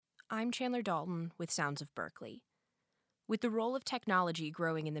I'm Chandler Dalton with Sounds of Berkeley. With the role of technology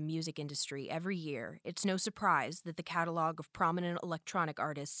growing in the music industry every year, it's no surprise that the catalog of prominent electronic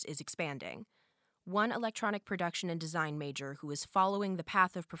artists is expanding. One electronic production and design major who is following the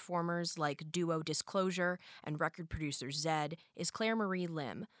path of performers like duo Disclosure and record producer Zedd is Claire Marie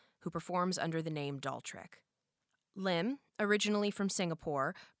Lim, who performs under the name Dolltr. Lim, originally from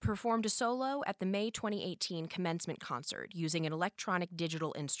Singapore, performed a solo at the May 2018 commencement concert using an electronic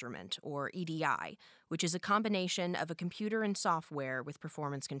digital instrument, or EDI, which is a combination of a computer and software with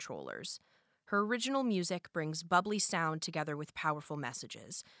performance controllers. Her original music brings bubbly sound together with powerful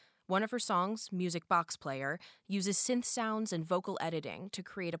messages. One of her songs, Music Box Player, uses synth sounds and vocal editing to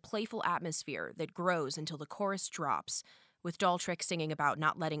create a playful atmosphere that grows until the chorus drops, with Dolltr singing about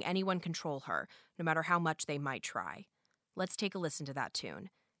not letting anyone control her, no matter how much they might try. Let's take a listen to that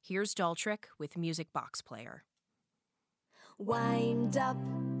tune. Here's Dolltr with Music Box Player. Wind up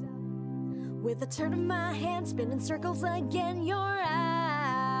with a turn of my hand, spinning circles again, you're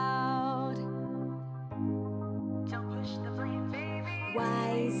out. Don't push the blame, baby.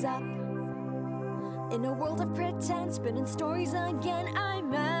 Wise up in a world of pretend, spinning stories again,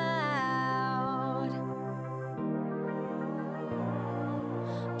 I'm out.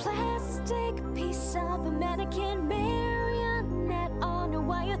 Plastic piece of a mannequin, marionette on a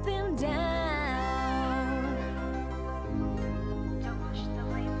wire thin down. Don't push the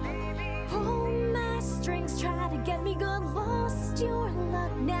blame, baby. Pull my strings, try to get me good, lost your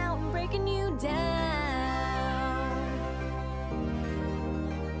luck, now I'm breaking you down.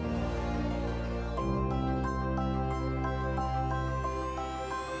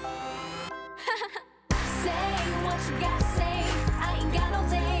 Say what you gotta say, I ain't got all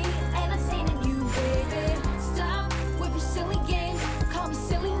day, and I'm saying to you, baby. Stop with your silly games, call me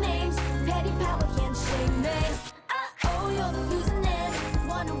silly names, petty power can't shame me. Oh, you're the losing end,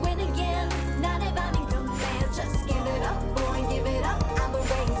 wanna win again, not if I'm in command. Just give it up, boy, give it up, I'm a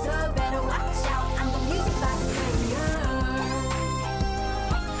razor, better watch out, I'm the music box player.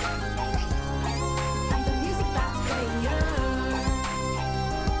 I'm the music box player.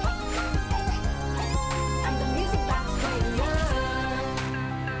 I'm the music box player.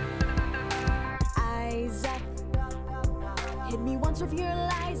 Eyes up, hit me once with your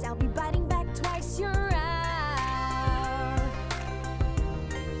lies, I'll be biting back twice, you're out.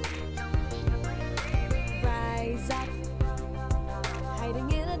 Rise up,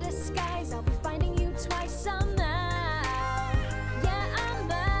 hiding in a disguise, I'll be finding you twice, I'm out. Yeah,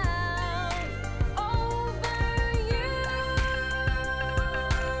 I'm out over you.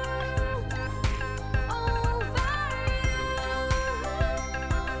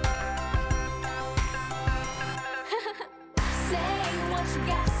 Say what you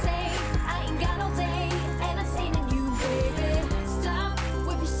gotta say, I ain't got all day, and I'm saying to you, baby. Stop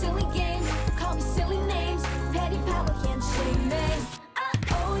with your silly games, call me silly names, petty power can't shame me.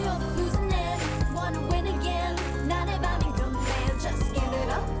 Oh, you're the losing end, wanna win again, not if I'm in command. Just give it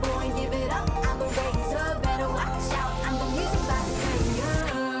up, boy, give it up, I'm a razor, better watch out, I'm the music box player.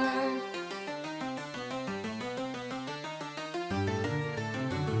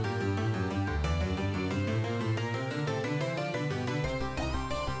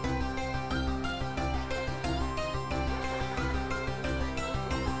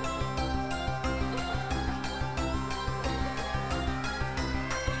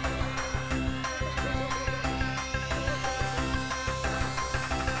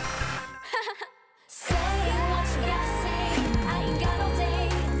 Say what you gotta say, I ain't got all day,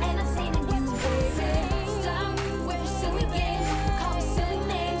 and I'm saying to you, baby. Stop with your silly games, call me silly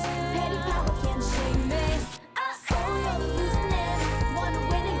names, petty power can't shame me. Oh, you're the losing end, wanna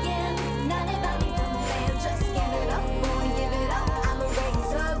win again, not if I'm in command. Just give it up, boy, give it up, I'm a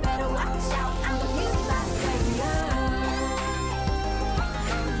razor, better watch out, I'm the music box player.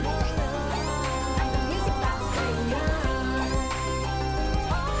 I'm the music box player.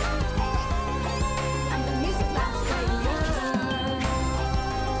 I'm the music box player.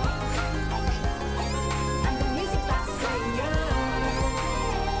 I'm the music box player.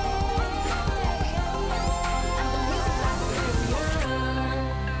 I'm the music box player.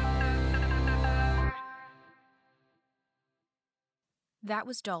 That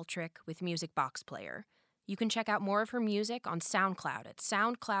was Dolltr with Music Box Player. You can check out more of her music on SoundCloud at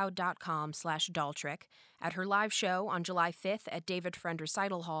soundcloud.com/Dolltr, at her live show on July 5th at David Friend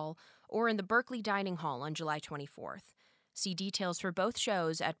Recital Hall, or in the Berkeley Dining Hall on July 24th. See details for both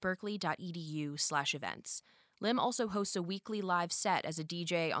shows at berkeley.edu/events. Lim also hosts a weekly live set as a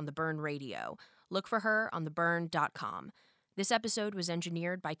DJ on the Burn Radio. Look for her on theburn.com. This episode was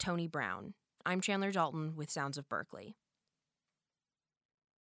engineered by Tony Brown. I'm Chandler Dalton with Sounds of Berkeley.